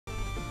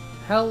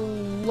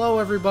Hello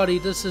everybody,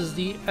 this is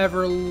the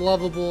ever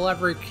lovable,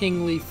 ever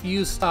kingly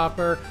Fuse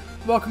Stopper.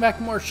 Welcome back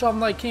to more Shovel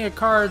Knight King of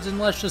Cards, and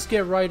let's just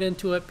get right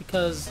into it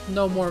because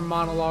no more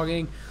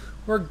monologuing.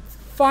 We're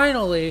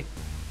finally,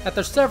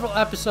 after several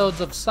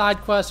episodes of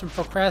side quests and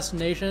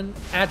procrastination,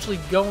 actually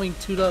going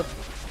to the,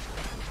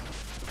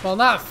 well,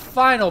 not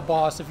final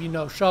boss if you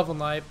know Shovel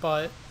Knight,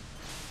 but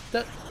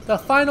the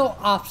final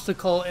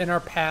obstacle in our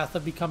path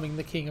of becoming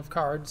the King of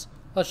Cards.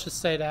 Let's just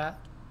say that.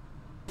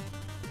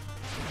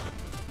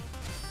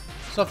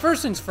 So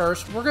first things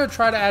first, we're going to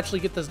try to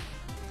actually get this...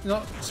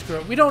 No, screw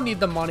it. We don't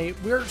need the money.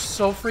 We're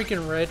so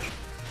freaking rich.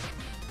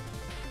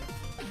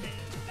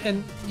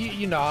 And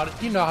you know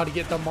how to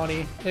get the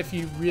money if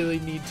you really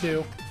need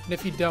to. And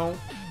if you don't,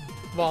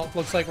 well,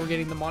 looks like we're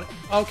getting the money.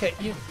 Okay,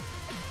 you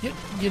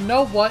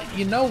know what?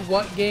 You know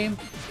what, game?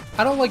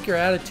 I don't like your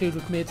attitude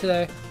with me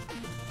today.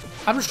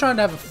 I'm just trying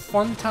to have a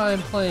fun time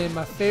playing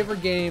my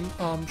favorite game,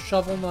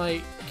 Shovel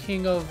Knight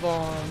King of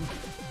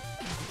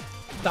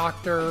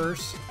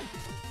Doctors.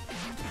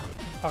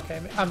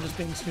 Okay, I'm just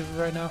being stupid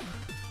right now.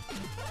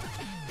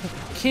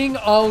 King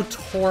O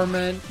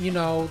Torment, you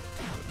know,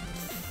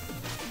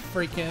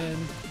 freaking...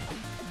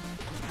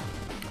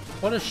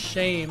 What a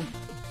shame.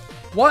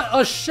 What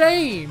a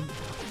shame!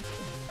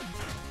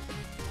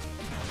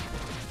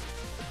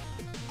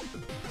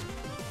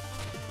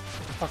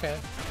 Okay,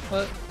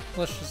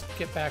 let's just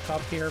get back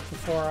up here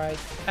before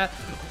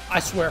I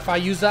swear, if I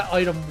use that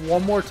item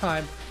one more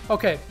time...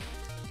 Okay.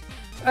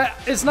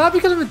 It's not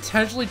because I'm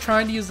intentionally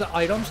trying to use the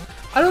items.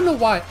 I don't know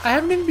why. I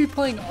haven't even been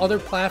playing other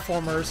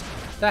platformers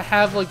that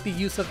have like the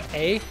use of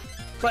A.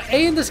 But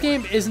A in this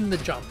game isn't the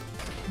jump.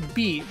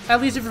 B.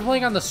 At least if you're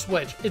playing on the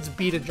Switch, it's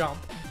B to jump.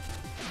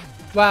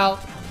 Well...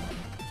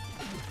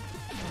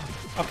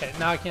 Okay,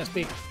 now I can't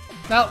speak.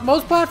 Now,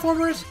 most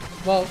platformers...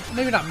 Well,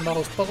 maybe not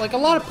most, but like a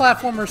lot of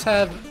platformers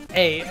have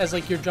A as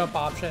like your jump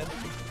option.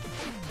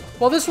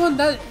 Well, this one,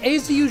 that A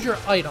is to use your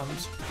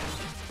items.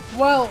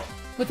 Well,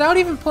 without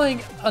even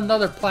playing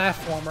another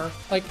platformer,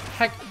 like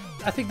heck...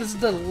 I think this is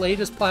the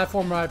latest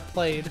platformer I've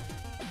played.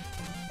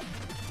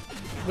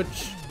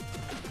 Which,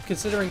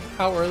 considering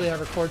how early I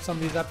record some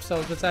of these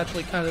episodes, it's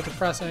actually kind of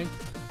depressing.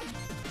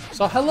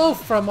 So hello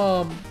from,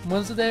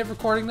 when's the day of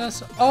recording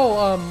this?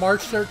 Oh,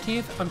 March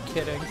 13th? I'm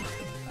kidding.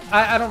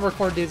 I don't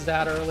record these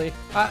that early.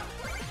 Not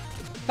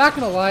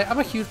gonna lie, I'm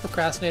a huge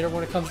procrastinator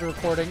when it comes to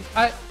recording.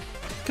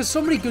 Because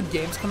so many good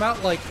games come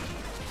out, like...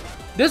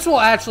 This will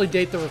actually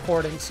date the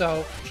recording,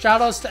 so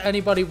shoutouts to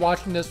anybody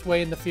watching this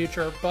way in the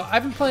future. But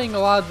I've been playing a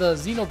lot of the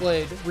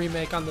Xenoblade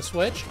remake on the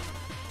Switch.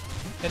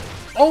 And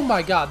oh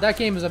my god, that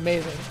game is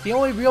amazing. The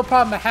only real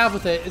problem I have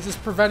with it is it's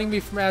preventing me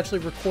from actually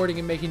recording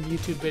and making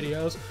YouTube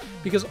videos.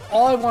 Because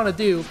all I want to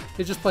do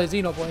is just play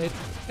Xenoblade.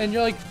 And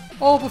you're like,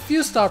 oh, but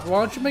Fuse Stopper, why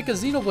don't you make a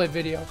Xenoblade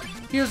video?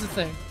 Here's the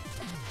thing.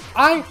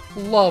 I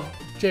love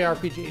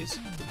JRPGs.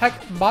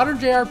 Heck, modern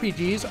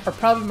JRPGs are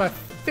probably my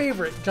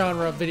favorite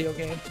genre of video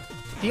game.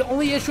 The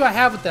only issue I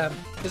have with them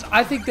is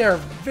I think they're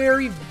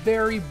very,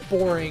 very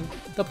boring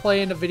to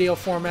play in a video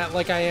format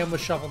like I am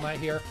with Shovel Knight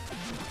here.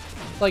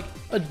 Like,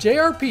 a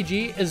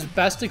JRPG is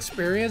best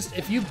experienced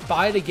if you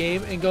buy the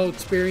game and go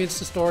experience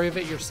the story of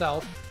it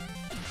yourself.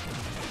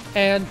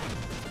 And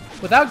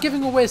without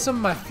giving away some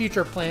of my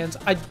future plans,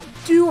 I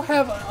do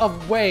have a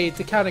way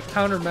to kind of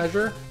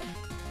countermeasure,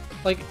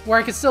 like, where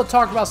I can still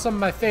talk about some of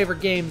my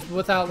favorite games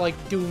without, like,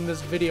 doing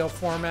this video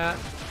format.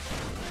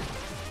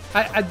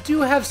 I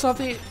do have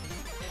something...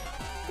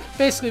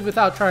 Basically,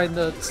 without trying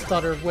to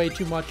stutter way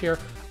too much here,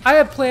 I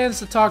have plans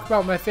to talk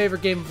about my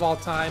favorite game of all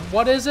time.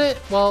 What is it?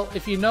 Well,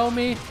 if you know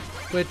me,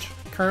 which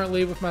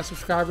currently with my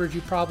subscribers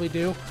you probably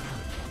do,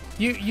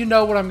 you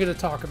know what I'm going to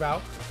talk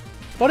about.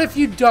 But if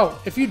you don't,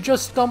 if you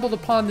just stumbled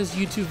upon this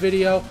YouTube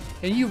video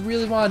and you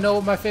really want to know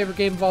what my favorite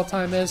game of all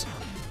time is,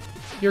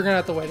 you're going to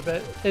have to wait a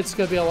bit. It's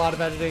going to be a lot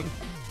of editing.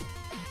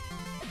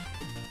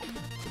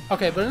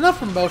 Okay, but enough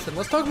promotion.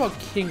 Let's talk about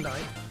King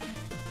Knight.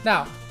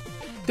 Now,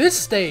 this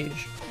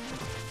stage...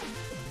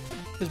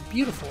 is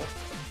beautiful.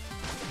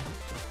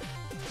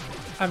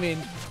 I mean,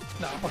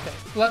 no, okay.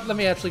 Let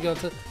me actually go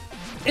to...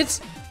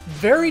 It's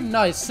very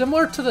nice.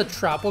 Similar to the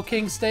Tropical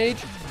King stage.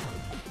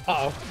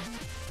 Uh-oh.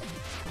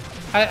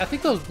 I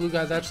think those blue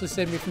guys actually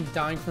saved me from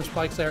dying from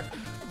spikes there.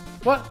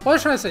 What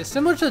was I trying to say?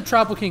 Similar to the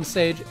Tropical King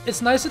stage,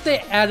 it's nice that they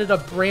added a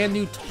brand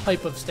new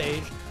type of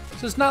stage.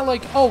 So it's not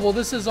like, oh, well,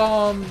 this is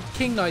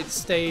King Knight's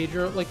stage,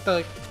 or like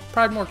the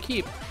Pridemore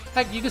Keep.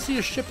 Heck, you can see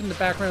a ship in the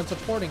background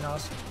supporting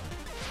us.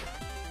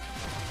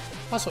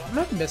 Also, am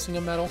I missing a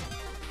medal?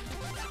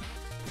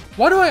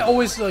 Why do I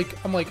always, like,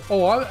 I'm like,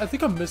 oh, I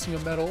think I'm missing a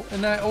medal,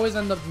 and I always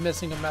end up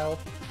missing a medal.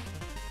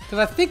 Because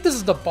I think this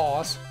is the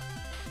boss.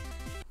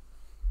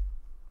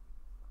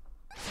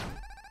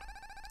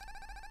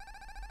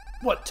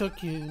 What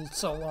took you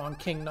so long,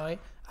 King Knight?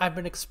 I've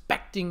been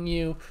expecting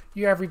you.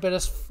 You're every bit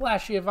as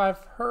flashy as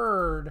I've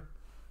heard.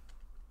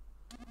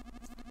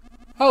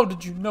 How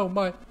did you know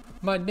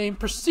my name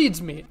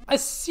precedes me? I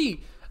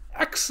see.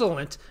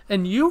 Excellent.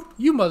 And you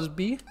must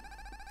be...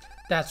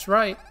 That's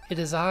right, it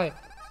is I,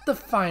 the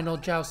final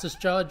Joustus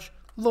judge.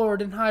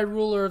 Lord and High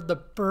Ruler of the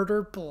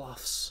Birder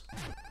Bluffs.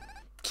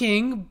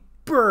 King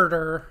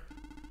Birder.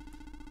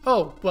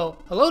 Oh,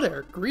 well, hello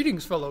there.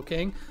 Greetings, fellow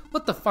king.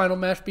 Let the final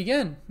match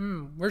begin.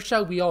 Where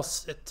shall we all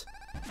sit?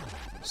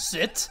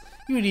 Sit?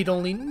 You need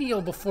only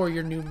kneel before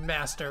your new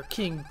master,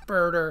 King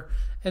Birder,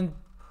 and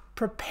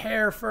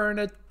prepare for an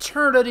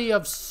eternity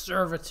of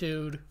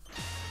servitude.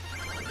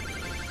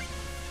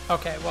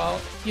 Okay, well,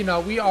 you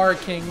know, we are a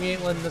king. We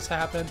ain't letting this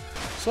happen.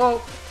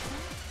 So,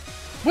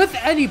 with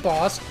any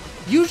boss,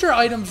 use your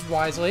items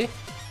wisely.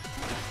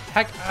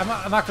 Heck, I'm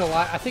not gonna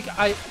lie. I think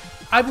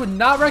I would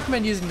not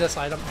recommend using this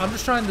item. I'm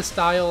just trying to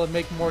style and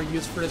make more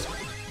use for this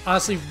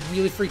honestly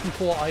really freaking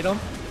cool item.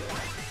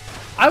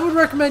 I would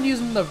recommend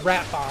using the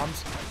rat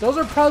bombs. Those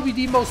are probably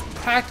the most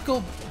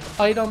practical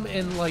item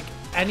in like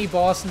any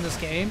boss in this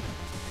game.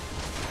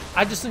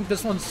 I just think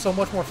this one's so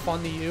much more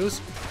fun to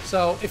use.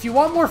 So if you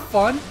want more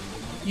fun,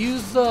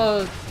 use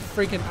the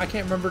freaking, I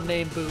can't remember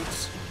name,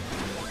 boots.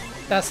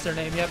 That's their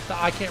name, yep,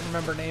 the I can't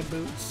remember name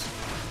boots.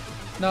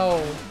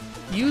 No,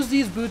 use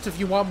these boots if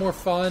you want more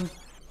fun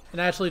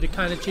and actually to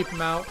kind of cheap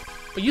them out.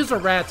 But use the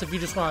rats if you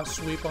just want to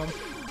sweep them.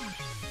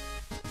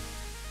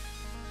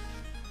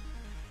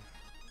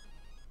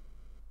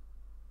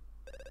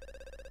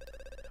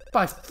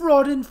 By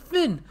fraud and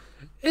fin,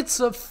 it's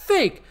a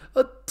fake,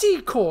 a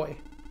decoy.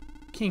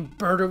 King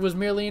Birder was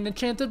merely an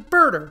enchanted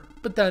birder.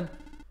 But then,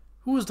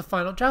 who was the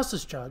final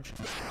Joustus judge?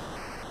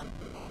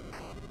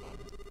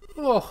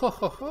 Oh, ho,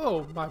 ho,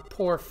 ho, my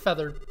poor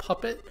feathered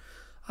puppet.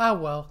 Ah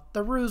well,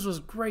 the ruse was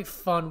great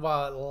fun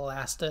while it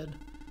lasted.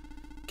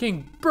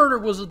 King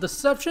Birder was a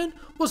deception?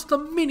 What's the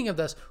meaning of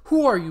this?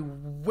 Who are you,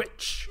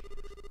 witch?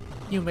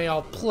 You may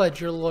all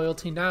pledge your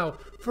loyalty now,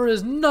 for it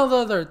is none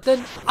other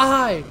than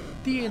I,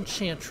 the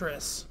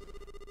Enchantress.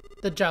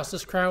 The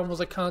Joustus crown was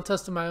a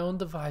contest of my own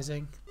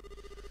devising.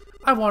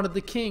 I wanted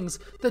the kings,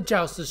 the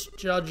Joustus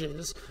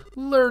judges,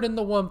 lured in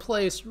the one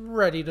place,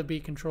 ready to be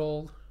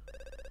controlled.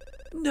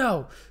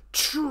 No,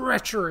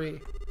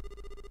 treachery!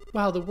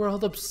 While the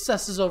world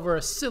obsesses over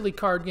a silly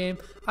card game,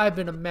 I've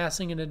been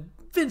amassing an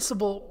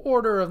invincible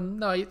order of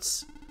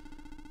knights.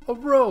 A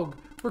rogue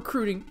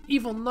recruiting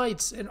evil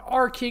knights in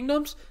our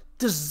kingdoms?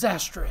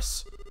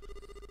 Disastrous!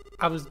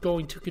 I was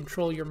going to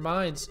control your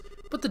minds,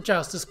 but the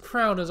Joustus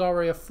crown has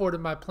already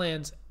afforded my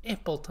plans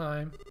ample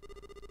time.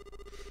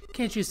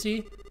 Can't you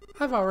see?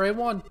 I've already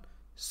won.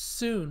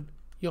 Soon,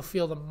 you'll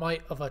feel the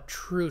might of a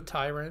true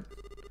tyrant.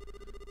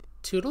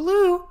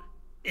 Toodaloo,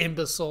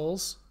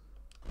 imbeciles.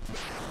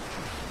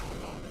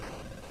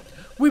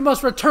 We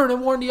must return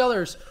and warn the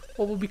others.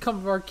 What will become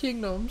of our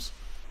kingdoms?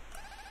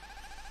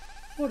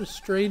 What a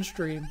strange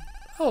dream.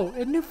 Oh,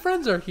 and new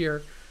friends are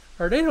here.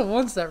 Are they the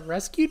ones that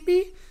rescued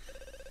me?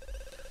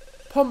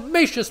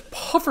 Pomacious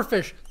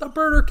pufferfish, the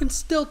birder can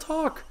still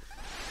talk.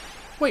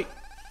 Wait,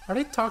 are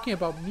they talking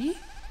about me?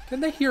 Can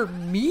they hear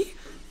me?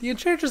 The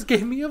Enchantress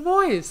gave me a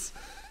voice.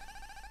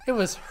 It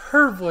was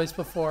her voice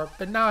before,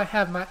 but now I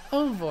have my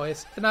own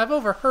voice, and I've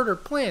overheard her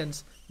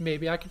plans.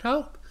 Maybe I can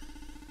help.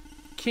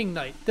 King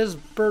Knight, this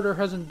birder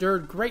has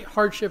endured great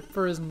hardship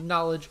for his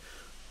knowledge.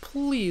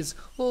 Please,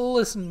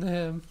 listen to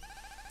him.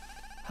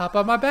 Hop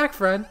on my back,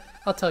 friend.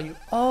 I'll tell you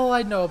all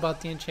I know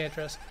about the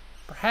Enchantress.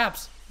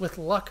 Perhaps, with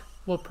luck,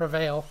 will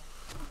prevail.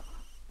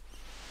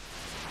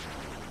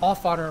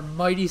 Off on her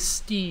mighty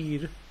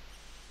steed.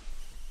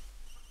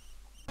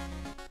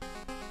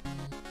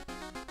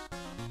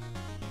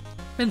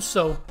 And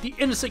so, the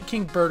innocent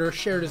King Birder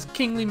shared his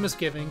kingly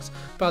misgivings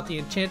about the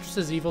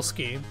Enchantress's evil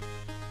scheme.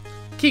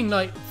 King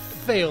Knight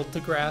failed to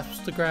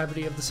grasp the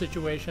gravity of the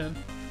situation.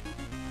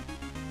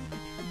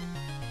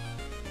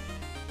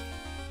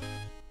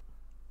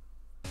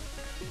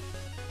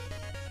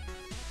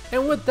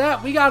 And with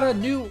that, we got a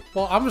new,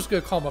 well, I'm just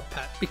going to call him a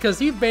pet, because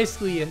he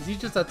basically is. He's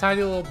just a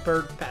tiny little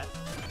bird pet.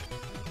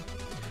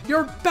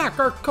 You're back!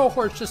 Our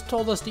cohorts just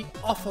told us the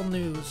awful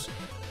news.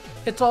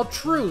 It's all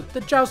true.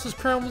 The Joustus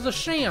crown was a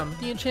sham.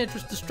 The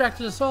Enchantress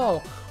distracted us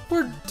all.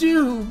 We're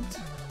doomed.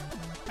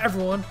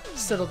 Everyone,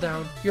 settle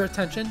down. Your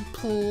attention,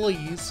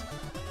 please.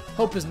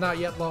 Hope is not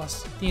yet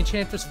lost. The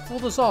Enchantress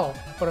fooled us all,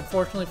 but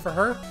unfortunately for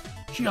her,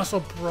 she also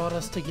brought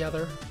us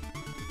together.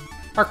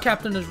 Our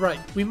captain is right.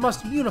 We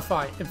must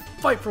unify and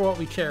fight for what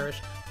we cherish.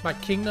 My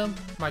kingdom,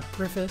 my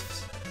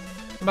Griffiths,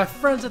 my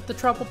friends at the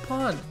Tropical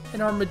Pond,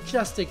 and our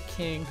majestic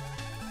king.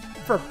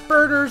 For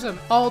birders and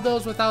all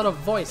those without a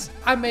voice,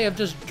 I may have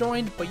just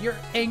joined, but your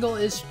angle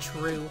is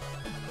true.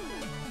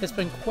 It's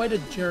been quite a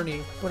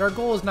journey, but our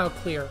goal is now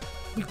clear.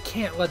 We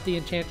can't let the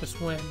Enchantress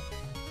win.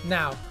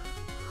 Now,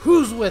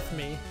 who's with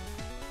me?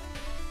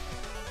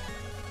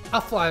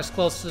 I'll fly as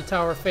close to the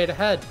Tower of Fate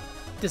ahead.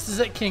 This is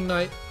it, King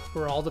Knight.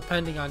 We're all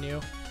depending on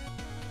you.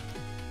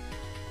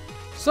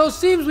 So it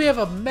seems we have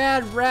a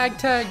mad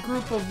ragtag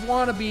group of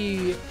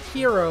wannabe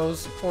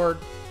heroes, or,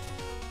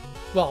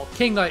 well,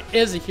 King Knight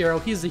is a hero.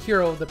 He's the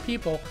hero of the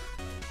people.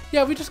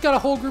 Yeah, we just got a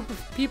whole group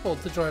of people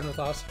to join with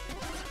us.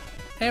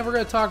 And we're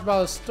going to talk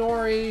about a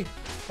story.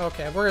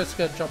 Okay, we're just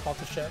going to jump off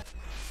the ship.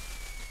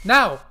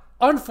 Now,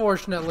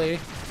 unfortunately,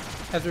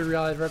 as we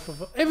realized right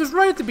before, it was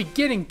right at the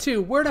beginning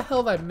too. Where the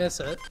hell did I miss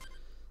it?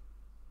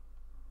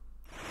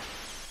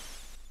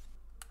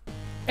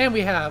 And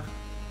we have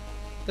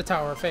the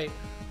Tower of Fate.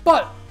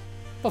 But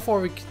before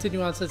we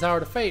continue on to the Tower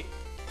of Fate,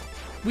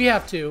 we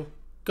have to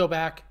go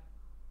back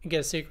and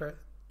get a secret.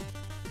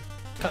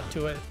 Cut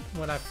to it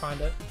when I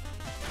find it.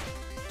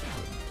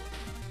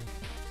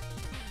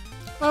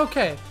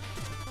 Okay,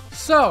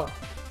 so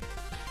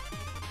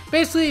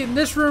basically in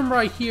this room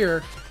right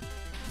here,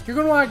 you're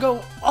going to want to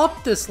go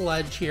up this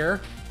ledge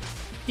here,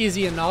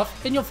 easy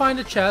enough, and you'll find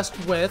a chest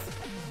with,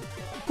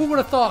 who would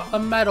have thought, a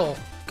medal.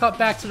 Cut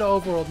back to the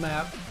overworld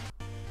map.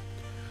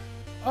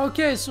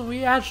 Okay, so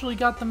we actually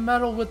got the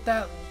medal with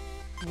that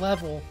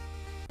level.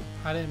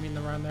 I didn't mean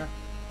to run there.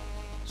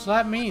 So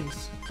that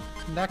means,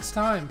 next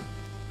time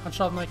on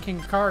Shovel Knight King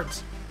of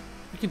Cards,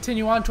 we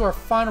continue on to our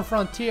final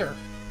frontier,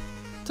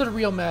 to the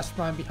real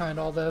mastermind behind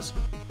all this.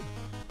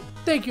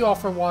 Thank you all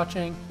for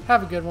watching.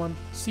 Have a good one.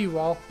 See you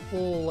all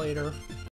later.